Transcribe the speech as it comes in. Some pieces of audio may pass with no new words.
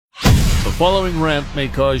The following rant may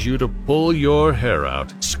cause you to pull your hair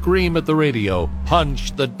out, scream at the radio,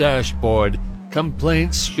 punch the dashboard.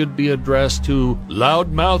 Complaints should be addressed to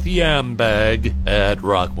Loudmouth Yambag at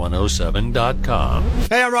rock107.com.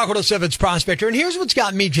 Hey, I'm Rock 107's Prospector, and here's what's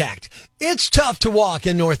got me jacked. It's tough to walk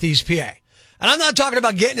in Northeast PA. And I'm not talking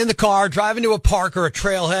about getting in the car, driving to a park or a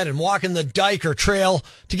trailhead and walking the dike or trail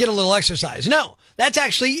to get a little exercise. No, that's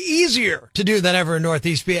actually easier to do than ever in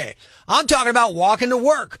Northeast PA. I'm talking about walking to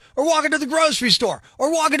work or walking to the grocery store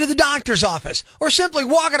or walking to the doctor's office or simply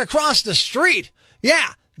walking across the street. Yeah,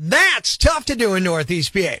 that's tough to do in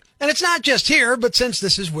Northeast PA. And it's not just here, but since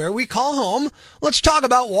this is where we call home, let's talk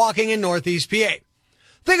about walking in Northeast PA.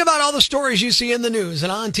 Think about all the stories you see in the news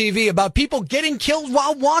and on TV about people getting killed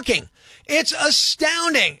while walking. It's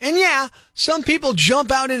astounding. And yeah, some people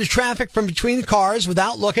jump out into traffic from between cars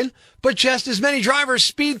without looking, but just as many drivers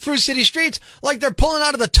speed through city streets like they're pulling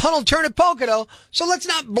out of the tunnel turn at Pocono. So let's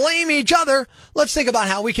not blame each other. Let's think about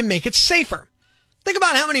how we can make it safer. Think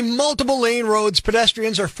about how many multiple lane roads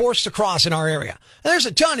pedestrians are forced to cross in our area. And there's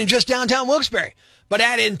a ton in just downtown Wilkes-Barre. But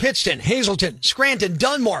add in Pittston, Hazleton, Scranton,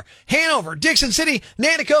 Dunmore, Hanover, Dixon City,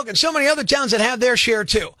 Nanticoke, and so many other towns that have their share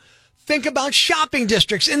too. Think about shopping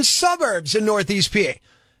districts and suburbs in Northeast PA.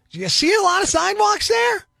 Do you see a lot of sidewalks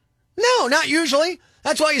there? No, not usually.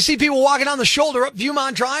 That's why you see people walking down the shoulder up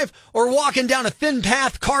Viewmont Drive or walking down a thin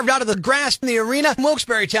path carved out of the grass in the arena in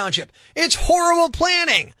Wilkes-Barre Township. It's horrible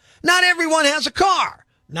planning. Not everyone has a car.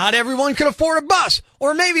 Not everyone can afford a bus.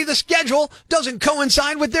 Or maybe the schedule doesn't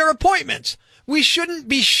coincide with their appointments. We shouldn't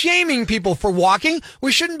be shaming people for walking.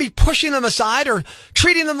 We shouldn't be pushing them aside or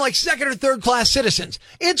treating them like second or third class citizens.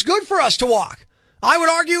 It's good for us to walk. I would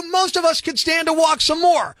argue most of us could stand to walk some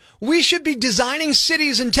more. We should be designing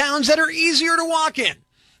cities and towns that are easier to walk in.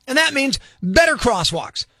 And that means better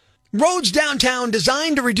crosswalks, roads downtown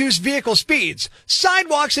designed to reduce vehicle speeds,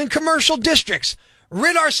 sidewalks in commercial districts.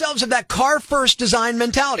 Rid ourselves of that car-first design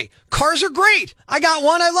mentality. Cars are great. I got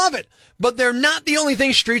one. I love it. But they're not the only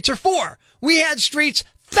thing streets are for. We had streets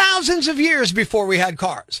thousands of years before we had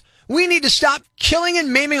cars. We need to stop killing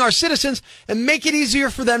and maiming our citizens and make it easier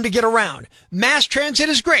for them to get around. Mass transit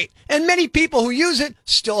is great, and many people who use it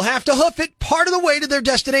still have to hoof it part of the way to their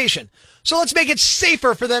destination. So let's make it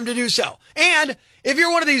safer for them to do so. And if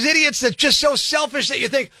you're one of these idiots that's just so selfish that you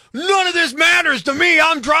think, none of this matters to me,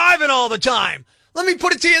 I'm driving all the time. Let me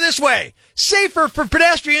put it to you this way. Safer for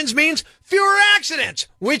pedestrians means fewer accidents,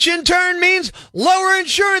 which in turn means lower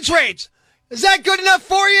insurance rates. Is that good enough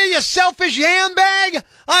for you, you selfish handbag?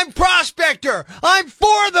 I'm Prospector. I'm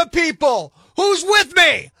for the people. Who's with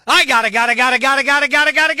me? I gotta go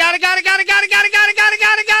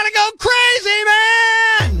crazy,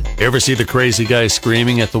 man! Ever see the crazy guy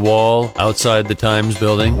screaming at the wall outside the Times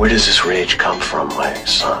building? Where does this rage come from, my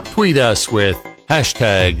son? Tweet us with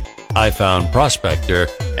hashtag #IFoundProspector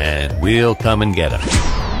and we'll come and get him.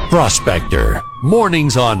 Prospector,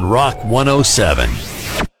 mornings on Rock 107.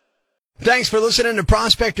 Thanks for listening to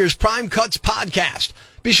Prospector's Prime Cuts podcast.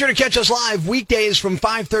 Be sure to catch us live weekdays from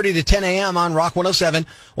 5:30 to 10 a.m. on Rock 107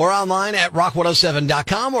 or online at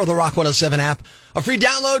rock107.com or the Rock 107 app, a free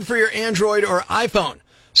download for your Android or iPhone.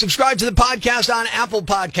 Subscribe to the podcast on Apple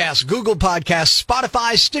Podcasts, Google Podcasts,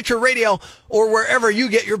 Spotify, Stitcher Radio, or wherever you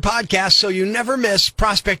get your podcasts so you never miss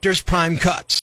Prospector's Prime Cuts.